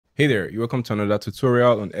Hey there, you're welcome to another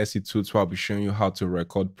tutorial on SE Tunes where I'll be showing you how to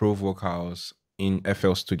record pro vocals in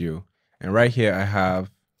FL Studio. And right here I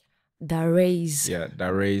have Daraise.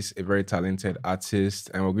 Daraise, a very talented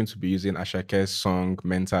artist, and we're going to be using Ashake's song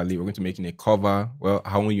Mentally. We're going to be making a cover, well,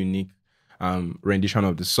 her own unique rendition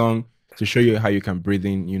of the song to show you how you can breathe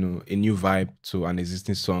in, a new vibe to an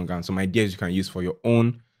existing song and some ideas you can use for your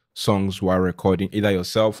own songs while recording either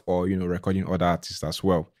yourself or, recording other artists as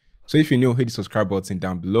well. So if you're new, hit the subscribe button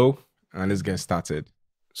down below and let's get started.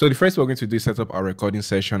 So the first thing we're going to do is set up our recording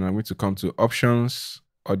session. I'm going to come to options,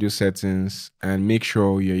 audio settings, and make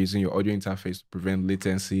sure you're using your audio interface to prevent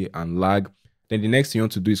latency and lag. Then the next thing you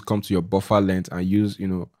want to do is come to your buffer length and use,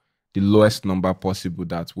 the lowest number possible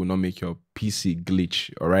that will not make your PC glitch.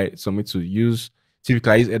 All right. So I'm going to use,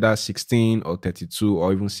 typically I use either 16 or 32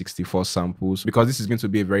 or even 64 samples because this is going to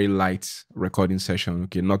be a very light recording session.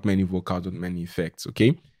 Okay. Not many vocals, not many effects.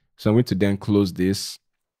 Okay. So I'm going to then close this.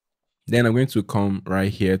 Then I'm going to come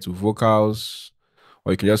right here to vocals,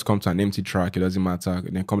 or you can just come to an empty track. It doesn't matter.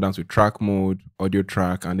 And then come down to track mode, audio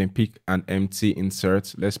track, and then pick an empty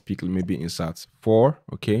insert. Let's pick maybe insert 4.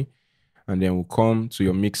 Okay. And then we'll come to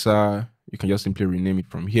your mixer. You can just simply rename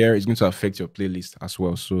it from here. It's going to affect your playlist as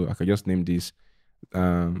well. So I can just name this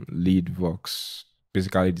lead vox.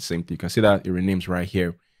 Basically the same thing. You can see that it renames right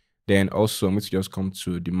here. Then also I'm going to just come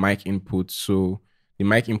to the mic input. So the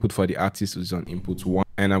mic input for the artist is on input 1.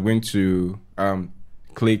 And I'm going to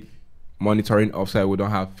click monitoring off so we don't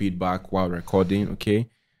have feedback while recording. Okay.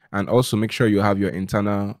 And also make sure you have your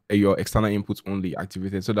external inputs only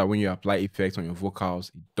activated so that when you apply effects on your vocals,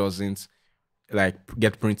 it doesn't like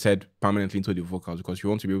get printed permanently into the vocals, because you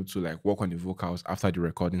want to be able to like work on the vocals after the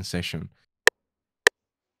recording session.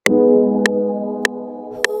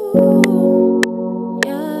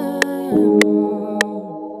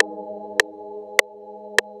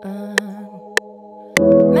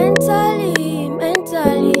 Mentally,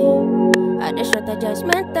 I just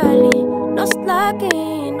mentally, no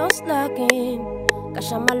slacking, no slacking.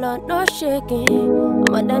 Cause I'm alone, no shaking.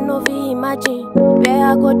 I'm a no fi imagine where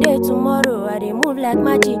I go there tomorrow. I dey move like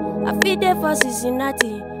magic. I feed there for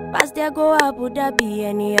Cincinnati, pass there go Abu Dhabi.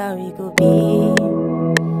 Anyhow we go be.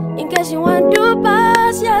 In case you want to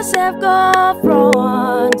pass yourself, go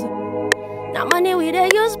front. Now money we dey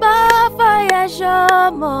use bar for your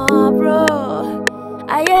show more, bro.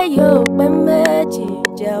 I hear you,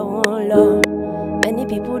 many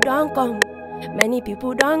people don't come, many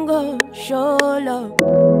people don't go, show love.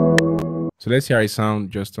 So let's hear it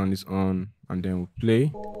sound. Just turn this on and then we'll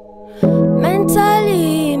play.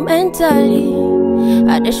 Mentally,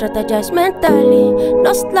 I just mentally,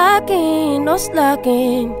 no slacking, no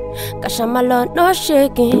slacking. Cause I'm alone, no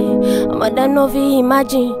shaking. I'm a no fi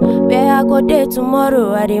imagine where I go there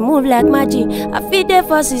tomorrow. I dey move like magic. I feed there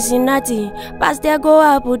for Cincinnati, pass there go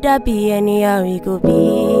Abu Dhabi. Anyhow we go be.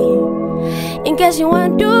 In case you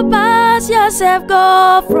want to pass yourself,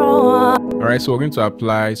 go front. Alright, so we're going to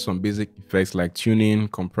apply some basic effects like tuning,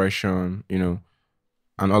 compression, and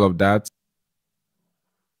all of that.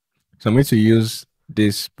 So I'm going to use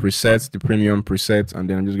this preset, the premium preset, and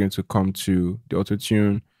then I'm just going to come to the auto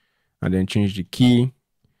tune and then change the key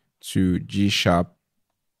to G sharp,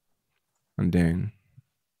 and then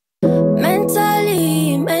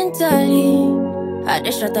mentally, I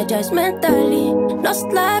just mentally, no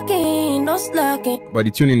slacking, no slacking. But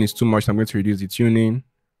the tuning is too much. So I'm going to reduce the tuning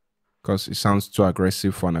because it sounds too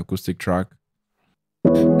aggressive for an acoustic track.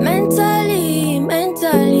 Mentally,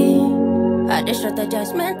 I just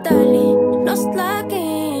mentally, no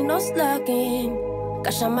slacking, no slacking.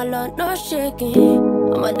 Cause I'm alone, no shaking.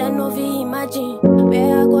 I'm a no fi imagine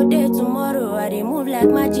where I go there tomorrow. I dey move like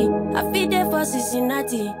magic. I feed there for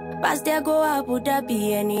Cincinnati, pass there go Abu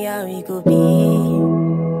Dhabi. Anyhow we go be.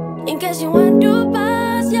 In case you want to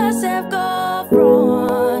pass yourself, go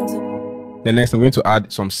front. Then next I'm going to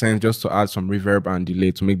add some sense, just to add some reverb and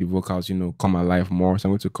delay to make the vocals, come alive more. So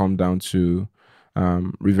I'm going to come down to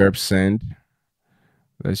reverb send.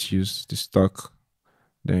 Let's use the stock.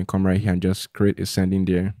 Then come right here and just create a send in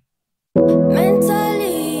there.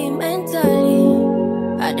 Mentally,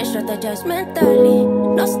 I just mentally,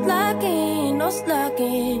 no slacking, no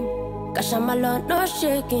slacking. Cause I'm alone, no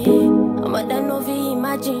shaking. I'm a no fi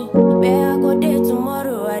imagine where I go there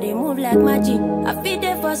tomorrow. I dey move like magic. I feed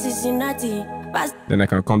there for Cincinnati. Then I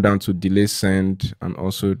can come down to delay send and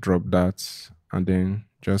also drop that, and then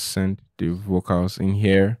just send the vocals in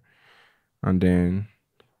here. And then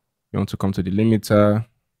you want to come to the limiter.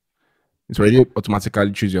 It's already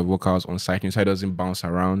automatically choose your vocals on cycling so it doesn't bounce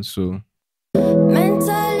around. So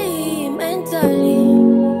mentally,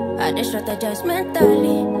 I just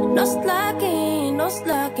mentally, no slacking, no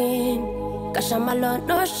slacking. Cause I'm alone,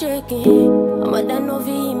 no shaking. I'm than no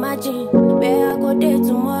fi imagine. Where I go there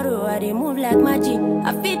tomorrow, I dey move like magic.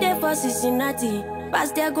 I fit there for Cincinnati.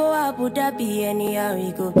 Pass there go Abu Dhabi, anyhow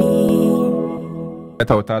we go be.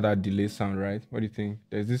 Better without that delay sound, right? What do you think?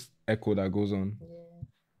 There's this echo that goes on.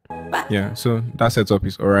 Yeah, so that setup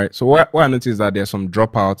is all right. So what I noticed is that there's some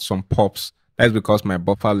dropouts, some pops. That's because my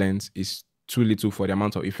buffer length is too little for the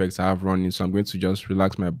amount of effects I have running. So I'm going to just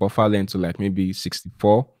relax my buffer length to like maybe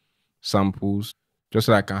 64 samples, just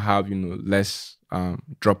so I can have, you know, less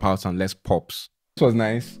dropouts and less pops. This was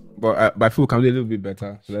nice, but I feel it can be a little bit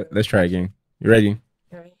better. So let's try again. You ready?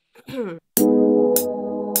 All right.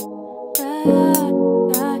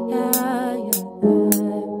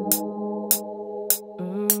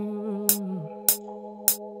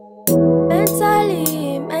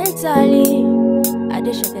 Mentally, I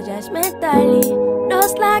just shut the just mentally. No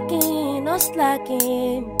slacking, no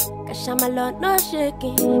slacking. Cause I'm alone, no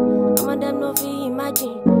shaking. I'm them no fi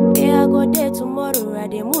imagine. Where I go there tomorrow, I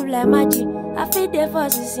dey move like magic. I fit there for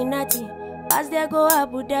Cincinnati. As they go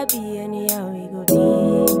Abu Dhabi, anyhow we go be.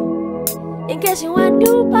 In case you want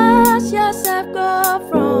to pass yourself, go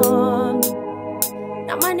from.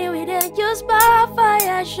 The money we dey use by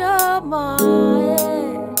fire, show more.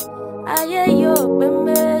 Yeah. Aye yo,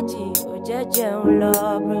 Bemeji, Ojeje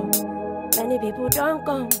love, bro. Many people don't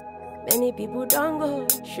come, many people don't go.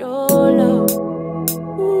 Show love,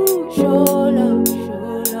 ooh, show love,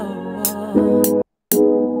 show love.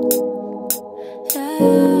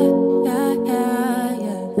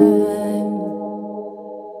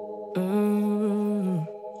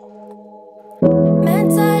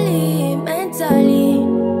 Mentally,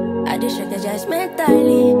 I just shake the just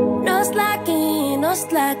mentally. No slacking, no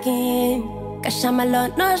slacking. Cause I'm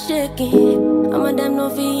alone, no shaking. I'm them no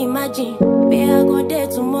fi imagine. Where I go there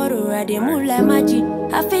tomorrow, I dey move like magic.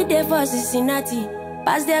 I fit there for Cincinnati.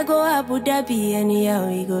 Pass there go Abu Dhabi, anyhow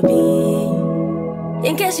we go be.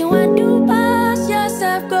 In case you want to pass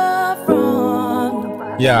yourself, go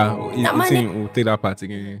from. Yeah, we'll take that part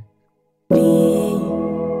again.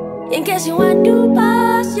 In case you want to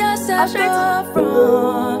pass yourself, go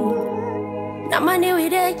from. The money we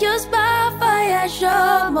dey use by fire,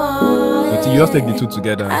 show more. But you just take the two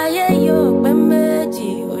together. Aye yo,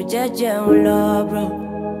 Bemeji, Ojeje love, bro.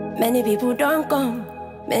 Many people don't come,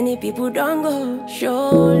 many people don't go.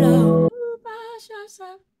 Show love. Pass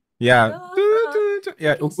yourself. Yeah,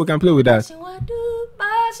 yeah, we can play with that. You want to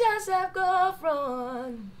pass yourself, go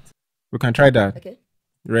front. We can try that. Okay.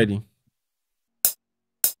 Ready?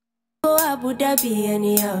 Go Abu Dhabi,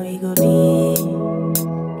 anyhow we go be.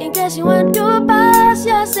 In case you want to pass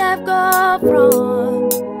yourself, go from.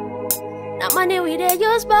 The money we dey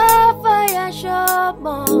use by fire, show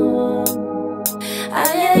more.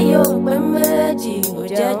 Aye yo, Bemeji,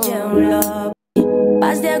 Ojeje love.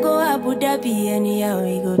 Pass there go Abu Dhabi, anyhow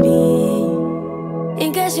we go be.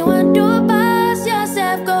 In case you want to pass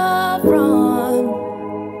yourself, go from.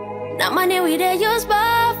 The money we dey use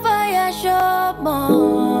by fire, show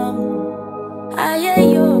more. Aye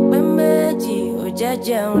yo, Bemeji,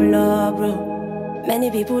 Ojeje love, bro. Many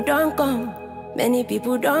people don't come, many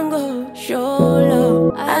people don't go. Show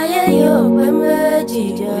love. Aye yo,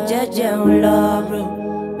 Bemeji, Ojeje love, bro.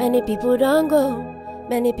 Many people don't go,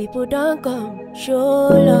 many people don't come. Show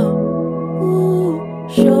love, ooh,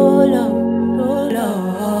 show love, show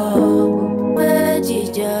love.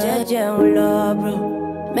 Ojeje love, bro.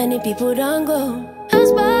 Many people don't go.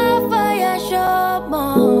 Just by fire, show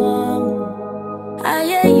more.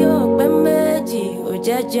 Aye yo, Bemeji,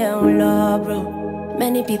 Ojeje love, bro.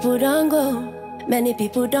 Many people don't go, many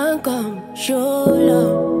people don't come. Show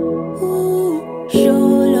love, ooh, show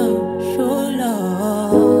love, show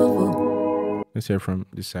love. Let's hear from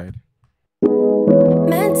this side.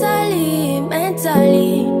 Mentally,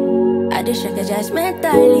 I just shake the just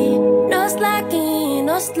mentally. No slacking,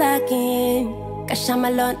 no slacking. Cause I'm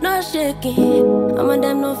alone, no shaking. I'm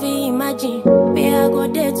them no fi imagine. Where I go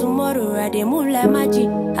there tomorrow, I dey move like magic.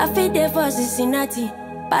 I fit there for Cincinnati.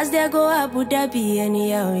 Pass there go Abu Dhabi,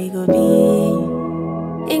 anyhow we go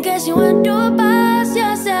be. In case you want to pass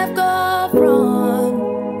yourself, go from.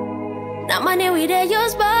 The money we dey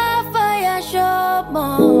use by fire, show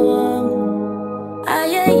more.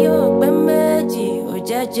 Aye yo, Bemeji,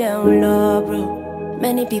 Ojeje love, bro.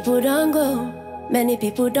 Many people don't go, many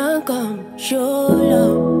people don't come. Show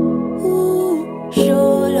love, ooh,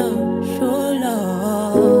 show love, show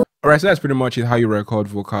love. Alright, so that's pretty much it, how you record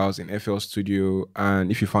vocals in FL Studio.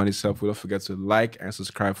 And if you found this helpful, don't forget to like and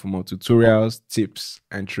subscribe for more tutorials, tips,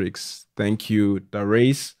 and tricks. Thank you,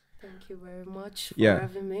 Darace. Thank you very much for Yeah.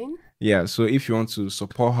 having me. Yeah, so if you want to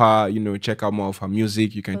support her, check out more of her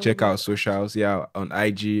music, you can check out socials. Yeah, on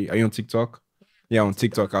IG. Are you on TikTok? Yeah, on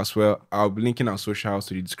TikTok as well. I'll be linking our socials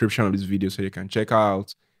to the description of this video so you can check her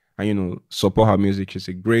out and support her music. She's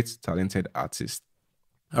a great, talented artist.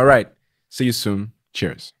 All right. See you soon.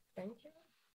 Cheers.